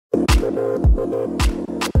Hey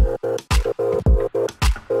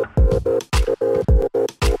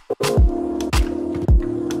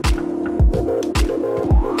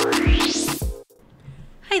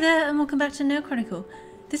there, and welcome back to Nail Chronicle.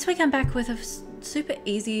 This week I'm back with a super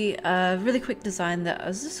easy, really quick design that I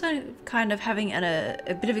was just kind of having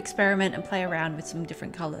a bit of experiment and play around with some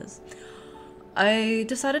different colors. I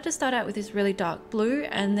decided to start out with this really dark blue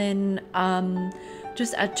and then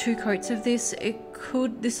just add 2 coats of this.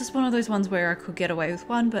 This is one of those ones where I could get away with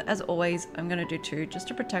 1, but as always I'm going to do 2 just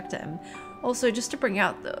to protect it and also just to bring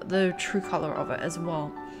out the true color of it as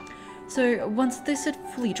well. So once this had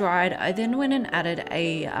fully dried, I then went and added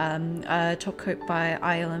a top coat by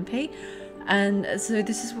ILNP, and so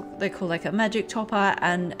this is what they call like a magic topper,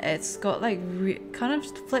 and it's got like kind of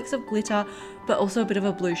flecks of glitter but also a bit of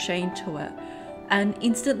a blue sheen to it, and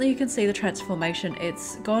instantly you can see the transformation.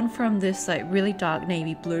 It's gone from this like really dark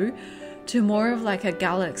navy blue to more of like a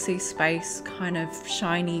galaxy space kind of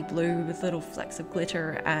shiny blue with little flecks of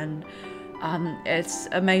glitter, and it's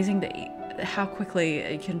amazing that how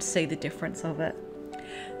quickly you can see the difference of it.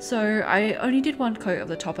 So I only did 1 coat of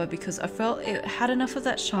the topper because I felt it had enough of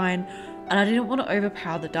that shine and I didn't want to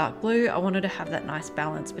overpower the dark blue. I wanted to have that nice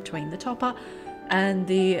balance between the topper and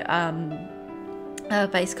the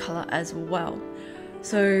base color as well.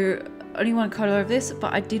 So only 1 coat of this,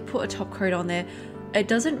 but I did put a top coat on there. It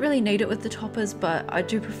doesn't really need it with the toppers, but I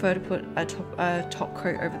do prefer to put a top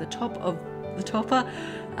coat over the top of the topper,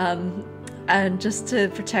 and just to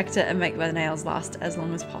protect it and make my nails last as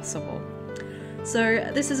long as possible. So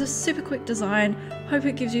this is a super quick design. Hope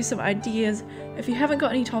it gives you some ideas. If you haven't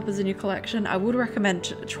got any toppers in your collection, I would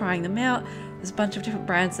recommend trying them out. There's a bunch of different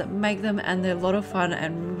brands that make them and they're a lot of fun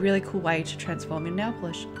and really cool way to transform your nail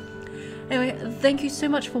polish. Anyway, thank you so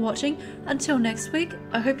much for watching. Until next week,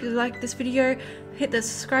 I hope you liked this video. Hit the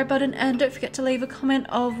subscribe button and don't forget to leave a comment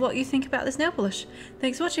of what you think about this nail polish.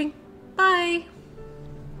 Thanks for watching. Bye!